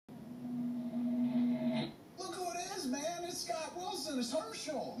is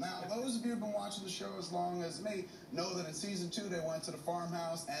Herschel. Now, those of you who've been watching the show as long as me know that in season 2 they went to the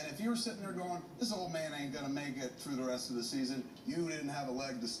farmhouse, and if you were sitting there going, this old man ain't gonna make it through the rest of the season, you didn't have a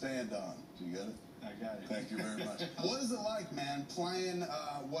leg to stand on. Do you get it? I got it. Thank you very much. What is it like, man, playing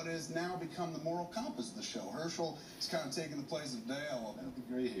what has now become the moral compass of the show? Herschel is kind of taking the place of Dale.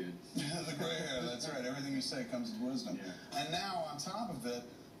 The gray hair. The gray hair, that's right. Everything you say comes with wisdom. Yeah. And now, on top of it,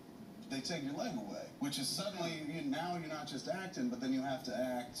 they take your leg away, which is suddenly, now you're not just acting, but then you have to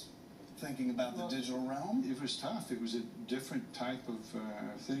act thinking about the digital realm. It was tough. It was a different type of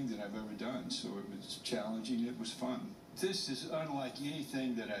thing that I've ever done, so it was challenging. It was fun. This is unlike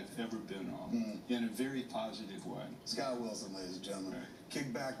anything that I've ever been on, in a very positive way. Scott Wilson, ladies and gentlemen. Right.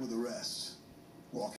 Kick back with the rest. Walk